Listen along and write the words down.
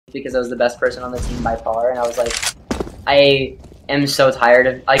because I was the best person on the team by far, and I was like, I am so tired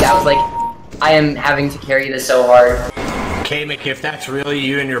of, like, I was like, I am having to carry this so hard. Kamek, if that's really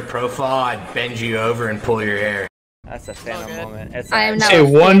you in your profile, I'd bend you over and pull your hair. That's a phantom moment. It's I am not. Say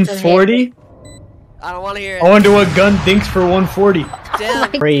 140? I don't want to hear it. I wonder what gun thinks for 140.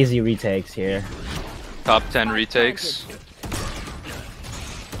 Damn. crazy retakes here. Top 10 retakes.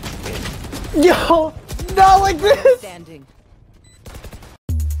 Yo! Not like this! Standing.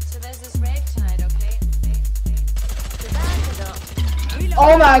 So there's this rave tonight, okay?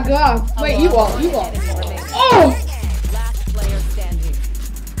 Oh my god. Wait, you won't. Oh! Last player standing.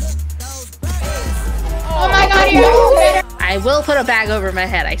 Oh my god, you're I will put a bag over my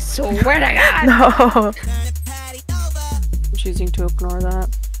head, I swear to god! No. I'm choosing to ignore that.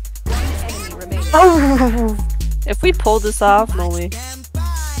 Oh. If we pull this off, no way.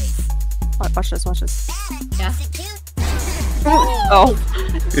 Watch this, watch this. Yeah. Oh,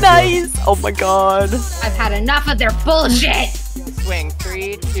 nice! Oh my god. I've had enough of their bullshit! Swing.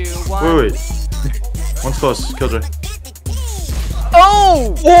 3, 2, 1. Wait. One's close. Killjoy.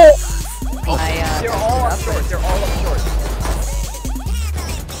 Oh! They're all up short. They're all up short.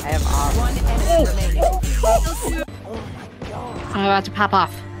 I have One enemy remaining. I'm about to pop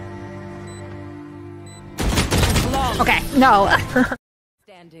off. Okay, no.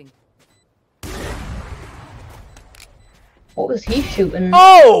 Standing. What was he shooting?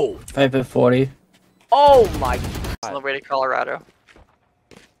 Oh! 540. Oh my god. On the way to Colorado.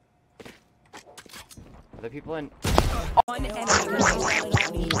 Are there people in? One enemy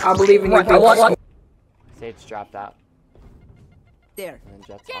remaining. I believe in you. Sage dropped out. There. And then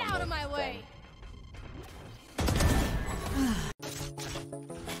Jet's Get out of my way.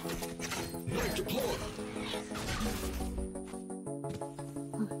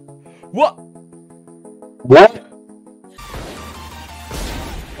 What? What?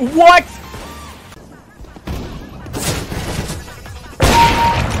 What?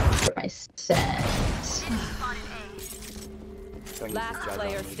 I said. Last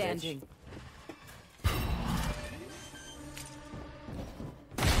player standing.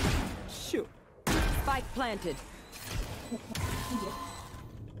 Shoot. Spike planted.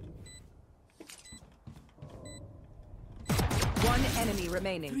 One enemy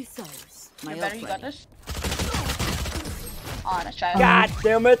remaining. 3 souls. You got this? Oh, that's shy. God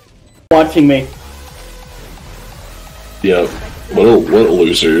damn it! Watching me. Yeah. What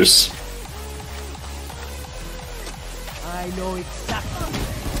losers. I know exactly.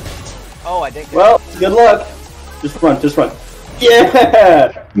 Oh, I think. Well, good luck. Just run, just run.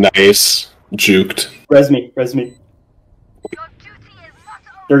 Yeah! Nice. Juked. Res me, res me.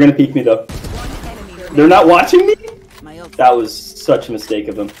 They're gonna peek me though. They're not watching me? That was such a mistake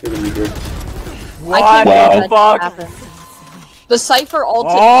of them. They're gonna be good. What the fuck? The Cypher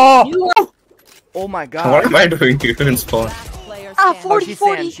ultimate. Oh! Oh my god. What am I doing here in spawn? Ah, 40, Oh, she's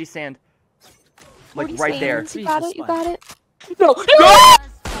 40. sand, she's sand. Like right there. You got it, you got it. No!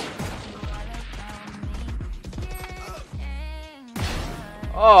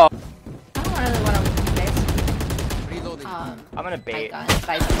 Oh! I don't really want to I'm gonna bait.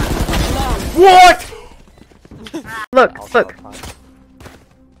 What? Look, look.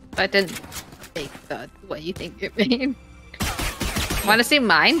 I didn't take what you think it mean. Wanna see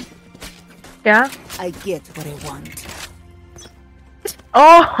mine? Yeah? I get what I want.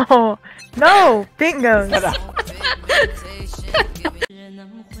 Oh! No! Bingos!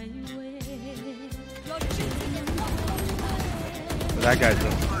 That guy's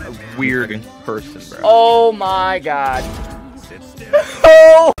a weird person, bro. Oh my god.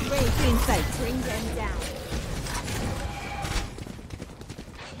 Oh! Bring them down.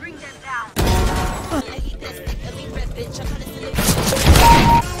 Bring them down.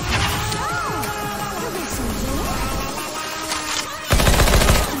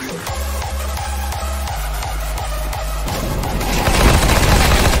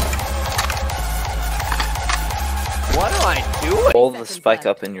 What do I do? Roll the spike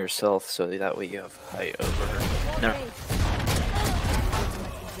up in yourself so that way you have height over her. No.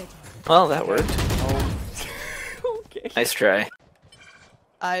 Well, that worked. Okay. Nice try.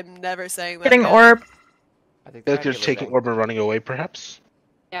 I'm never saying that. Getting orb. I think Like you're taking orb and running away, perhaps?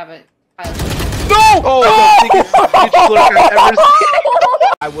 Yeah, but No! Oh, the biggest bitch lurker I've ever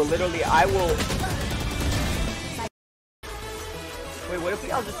seen. I will. Wait, what if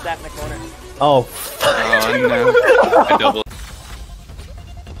we all just sat in the corner? Oh. Oh no. I double.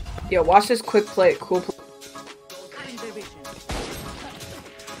 Yo, watch this quick play. Cool play.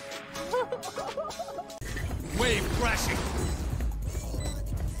 Wave crashing.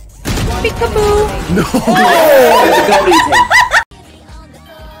 Peekaboo! No!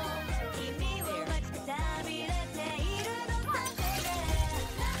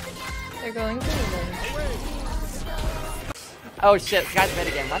 They're going to the Oh shit, this guy's mid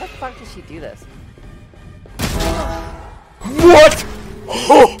again. Why the fuck did she do this? What?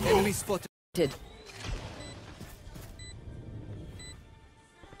 Enemy spotted.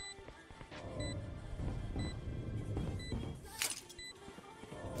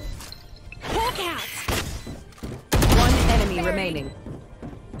 Walk out. One enemy remaining.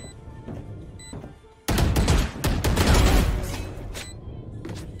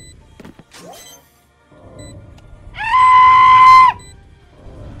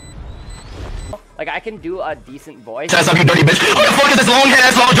 Like I can do a decent voice. That's up, you dirty bitch. Who the fuck is this long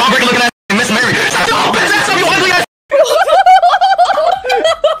ass, long jawbreaker looking ass Miss Mary? That's up, bitch. That's up, you ugly ass.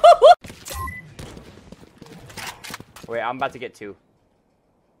 Wait, I'm about to get 2.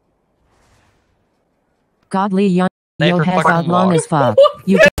 Godly young yo has out long as fuck.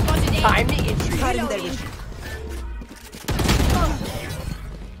 You Time the entry.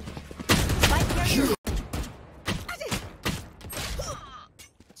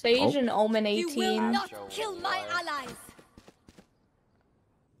 Sage and Omen 18. You will not kill my allies.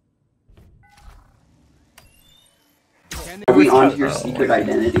 Are we on to your secret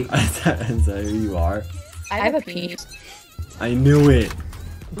identity? Is that who you are? I have a piece. I knew it.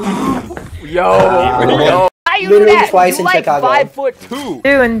 Yo. Why you do Literally that? twice You in like Chicago. 5'2".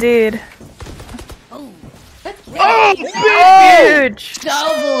 Do indeed. Oh, Huge.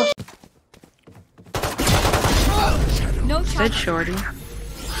 So bullshit. No Good chance. shorty.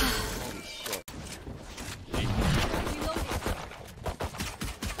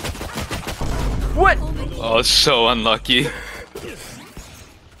 What? Oh, so unlucky.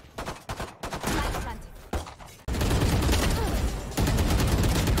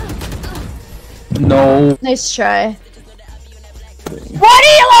 No. Nice try. What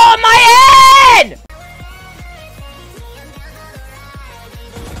are you on my head?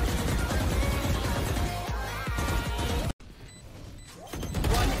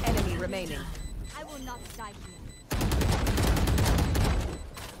 One enemy remaining. I will not die here.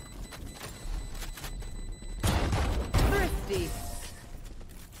 Thrifty.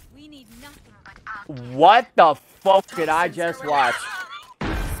 We need nothing. What the fuck did I just watch?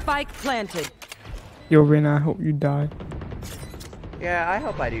 Spike planted. Yo, Reyna, I hope you die. Yeah, I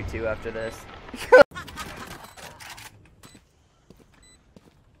hope I do too after this.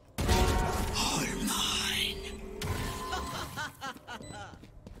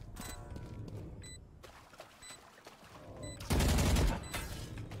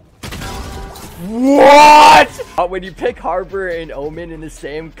 What? When you pick Harbor and Omen in the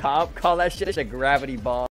same comp, call that shit a gravity bomb.